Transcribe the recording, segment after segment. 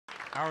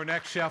Our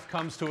next chef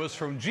comes to us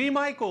from G.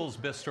 Michael's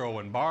Bistro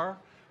and Bar,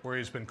 where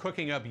he's been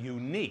cooking up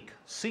unique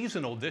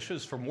seasonal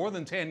dishes for more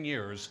than 10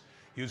 years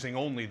using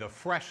only the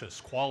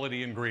freshest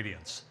quality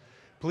ingredients.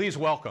 Please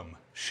welcome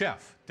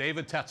Chef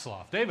David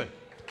Tetzloff. David.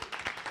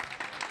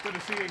 Good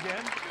to see you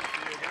again.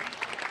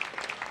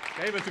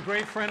 David's a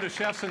great friend of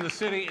chefs in the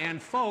city,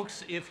 and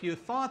folks, if you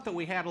thought that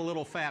we had a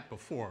little fat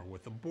before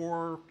with the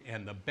boar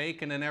and the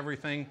bacon and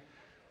everything,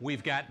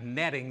 we've got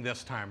netting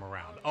this time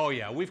around. Oh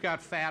yeah, we've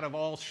got fat of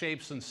all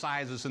shapes and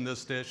sizes in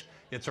this dish.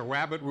 It's a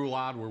rabbit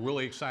roulade. We're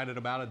really excited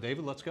about it.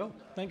 David, let's go.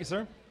 Thank you,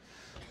 sir.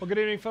 Well, good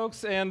evening,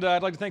 folks, and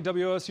I'd like to thank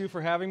WOSU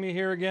for having me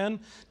here again.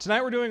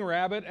 Tonight we're doing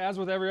rabbit. As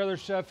with every other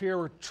chef here,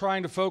 we're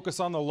trying to focus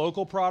on the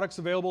local products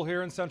available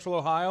here in Central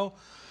Ohio.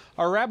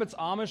 Our rabbit's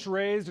Amish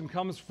raised and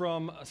comes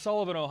from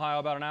Sullivan, Ohio,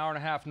 about an hour and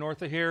a half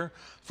north of here,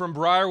 from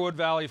Briarwood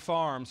Valley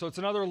Farm. So it's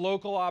another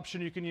local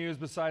option you can use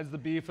besides the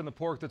beef and the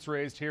pork that's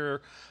raised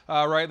here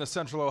right in the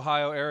Central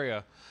Ohio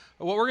area.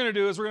 What we're going to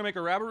do is we're going to make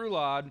a rabbit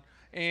roulade,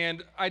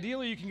 and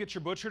ideally you can get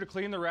your butcher to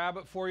clean the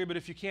rabbit for you, but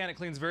if you can't, it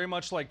cleans very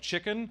much like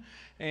chicken.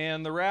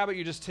 And the rabbit,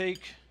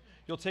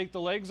 you'll take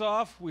the legs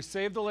off. We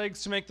save the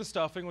legs to make the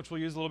stuffing, which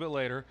we'll use a little bit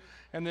later.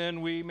 And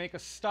then we make a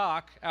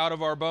stock out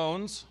of our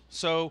bones.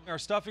 So our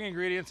stuffing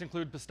ingredients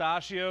include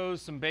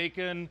pistachios, some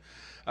bacon,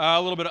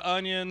 a little bit of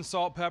onion,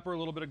 salt, pepper, a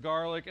little bit of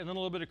garlic, and then a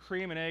little bit of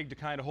cream and egg to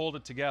kind of hold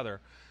it together.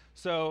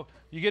 So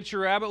you get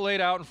your rabbit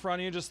laid out in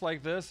front of you just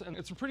like this, and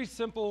it's a pretty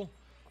simple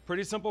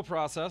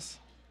process.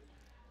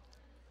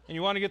 And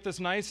you want to get this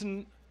nice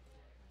and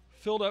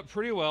filled up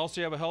pretty well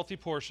so you have a healthy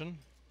portion. And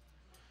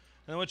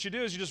then what you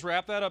do is you just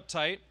wrap that up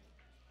tight.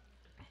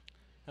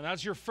 And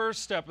that's your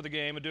first step of the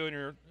game of doing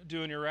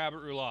your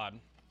rabbit roulade,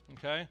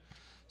 okay?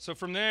 So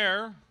from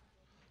there,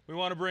 we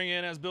want to bring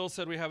in, as Bill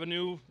said, we have a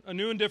new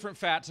and different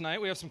fat tonight.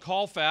 We have some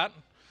caul fat.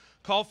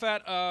 Caul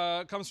fat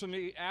comes from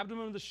the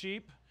abdomen of the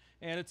sheep,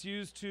 and it's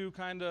used to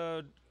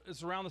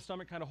it's around the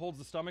stomach, kind of holds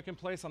the stomach in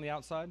place on the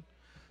outside.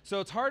 So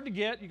it's hard to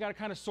get. You got to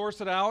kind of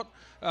source it out.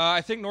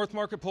 I think North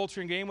Market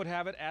Poultry and Game would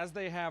have it as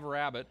they have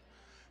rabbit.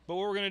 But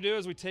what we're going to do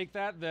is we take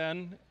that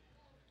then,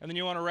 and then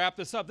you want to wrap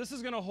this up. This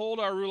is going to hold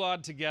our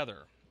roulade together,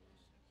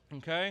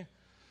 okay?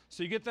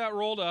 So you get that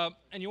rolled up,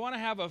 and you want to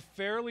have a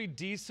fairly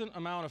decent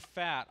amount of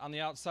fat on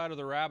the outside of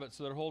the rabbit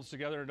so that it holds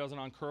together and it doesn't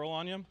uncurl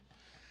on you.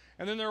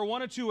 And then there are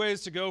one of two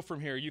ways to go from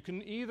here. You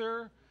can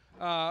either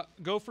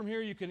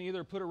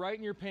put it right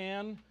in your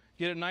pan,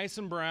 get it nice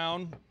and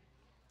brown,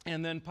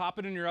 and then pop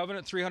it in your oven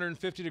at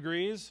 350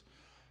 degrees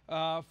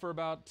for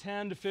about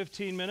 10 to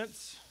 15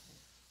 minutes.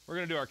 We're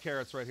going to do our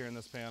carrots right here in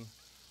this pan.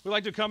 We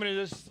like to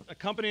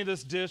accompany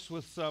this dish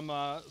with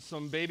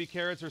some baby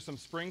carrots or some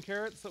spring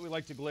carrots that we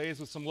like to glaze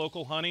with some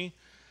local honey.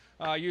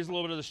 Use a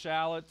little bit of the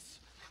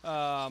shallots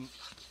and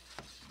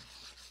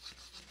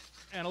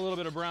a little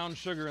bit of brown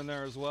sugar in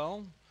there as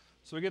well.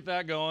 So we get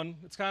that going.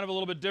 It's kind of a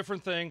little bit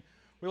different thing.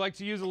 We like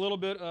to use a little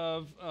bit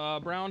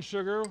of brown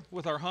sugar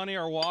with our honey,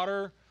 our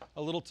water,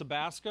 a little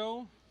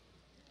Tabasco.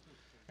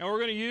 And what we're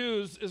going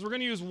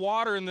to use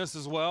water in this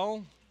as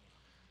well.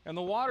 And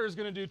the water is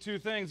going to do two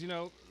things. You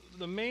know,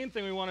 the main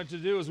thing we want it to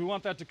do is we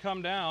want that to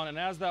come down, and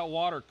as that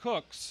water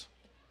cooks,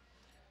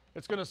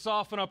 it's going to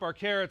soften up our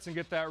carrots and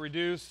get that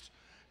reduced,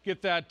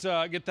 get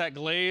that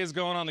glaze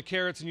going on the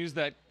carrots, and use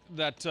that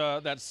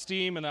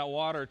steam and that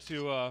water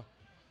to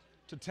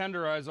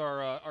tenderize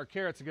our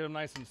carrots and get them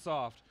nice and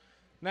soft.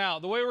 Now,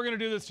 the way we're going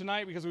to do this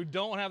tonight, because we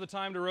don't have the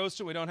time to roast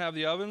it, we don't have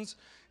the ovens,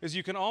 is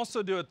you can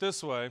also do it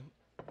this way.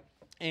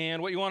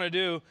 And what you want to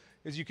do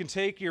is you can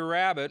take your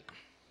rabbit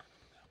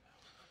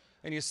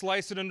and you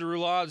slice it into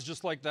roulades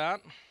just like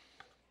that.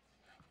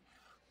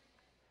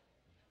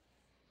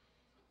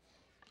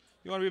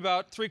 You want to be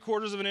about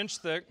 3/4 of an inch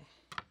thick.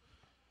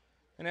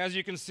 And as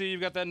you can see, you've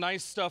got that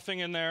nice stuffing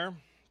in there.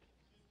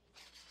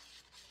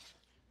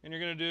 And you're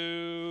going to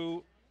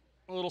do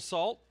a little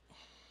salt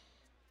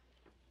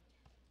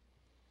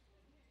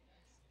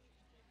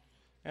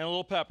and a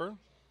little pepper.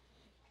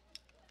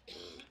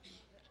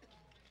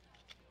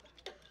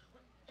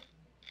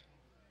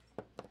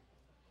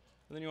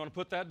 And then you want to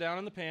put that down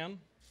in the pan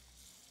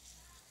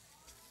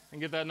and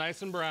get that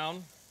nice and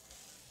brown.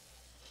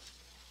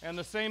 And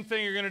the same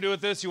thing you're going to do with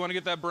this. You want to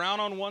get that brown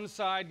on one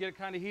side, get it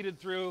kind of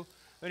heated through.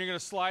 Then you're going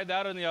to slide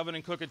that in the oven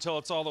and cook it till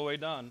it's all the way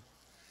done.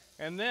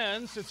 And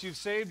then, since you've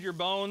saved your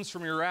bones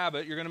from your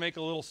rabbit, you're going to make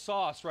a little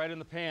sauce right in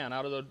the pan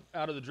out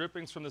of the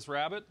drippings from this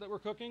rabbit that we're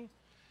cooking.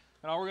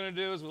 And all we're going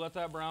to do is we let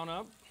that brown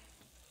up.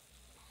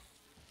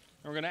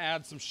 And we're going to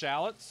add some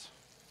shallots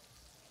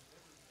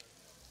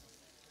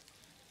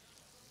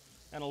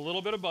and a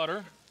little bit of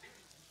butter.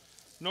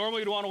 Normally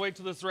you'd want to wait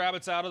till this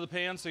rabbit's out of the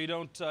pan so you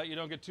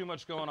don't get too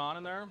much going on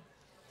in there.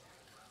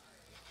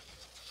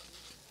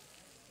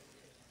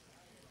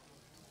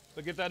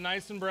 But get that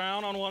nice and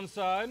brown on one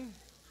side.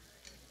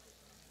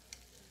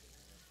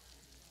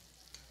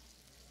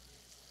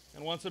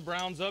 And once it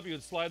browns up, you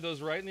would slide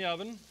those right in the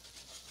oven.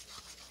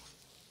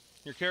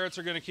 Your carrots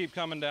are going to keep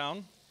coming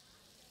down.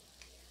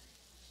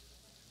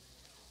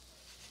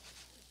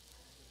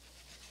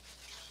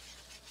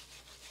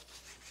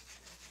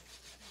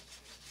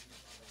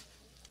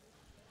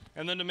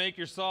 And then to make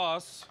your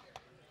sauce,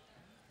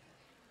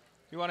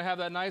 you want to have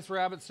that nice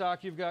rabbit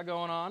stock you've got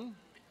going on.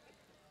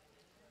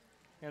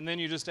 And then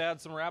you just add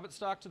some rabbit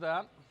stock to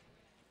that.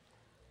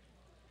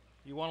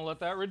 You want to let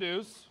that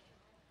reduce.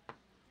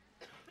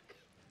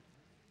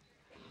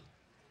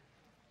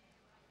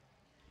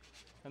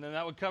 And then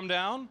that would come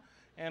down,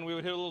 and we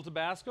would hit a little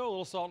Tabasco, a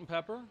little salt and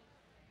pepper.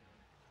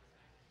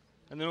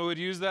 And then we would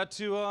use that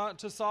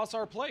to sauce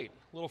our plate.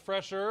 A little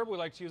fresh herb. We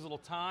like to use a little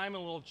thyme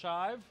and a little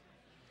chive.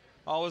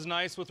 Always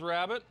nice with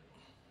rabbit.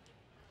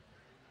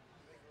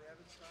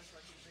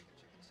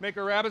 Make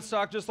a rabbit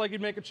stock just like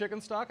you'd make a chicken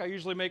stock. I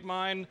usually make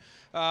mine,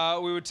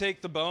 we would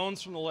take the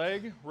bones from the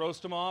leg,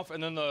 roast them off,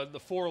 and then the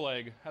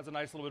foreleg has a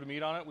nice little bit of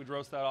meat on it. We'd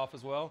roast that off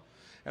as well.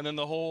 And then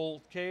the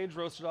whole cage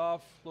roasted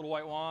off, a little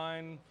white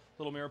wine,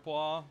 a little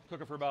mirepoix,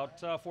 cook it for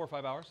about 4 or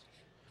 5 hours.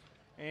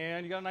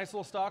 And you got a nice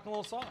little stock and a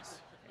little sauce.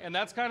 And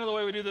that's kind of the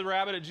way we do the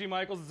rabbit at G.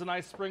 Michael's. It's a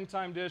nice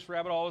springtime dish.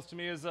 Rabbit always to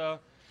me is a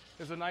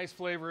nice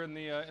flavor in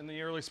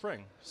the early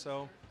spring.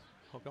 So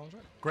hope y'all enjoy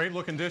it. Great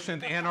looking dish,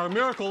 and our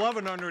miracle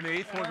oven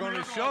underneath. We're going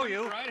to show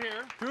you right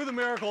here through the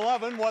miracle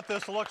oven what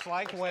this looks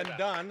like when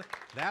done.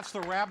 That's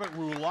the rabbit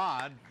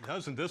roulade.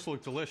 Doesn't this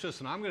look delicious?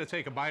 And I'm going to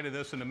take a bite of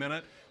this in a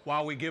minute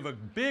while we give a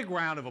big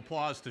round of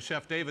applause to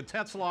Chef David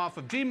Tetzloff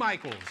of G.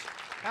 Michael's.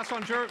 That's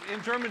in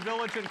German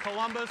Village in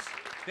Columbus.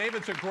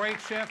 David's a great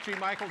chef. G.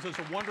 Michael's is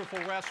a wonderful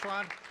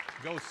restaurant.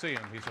 Go see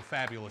him. He's a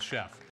fabulous chef.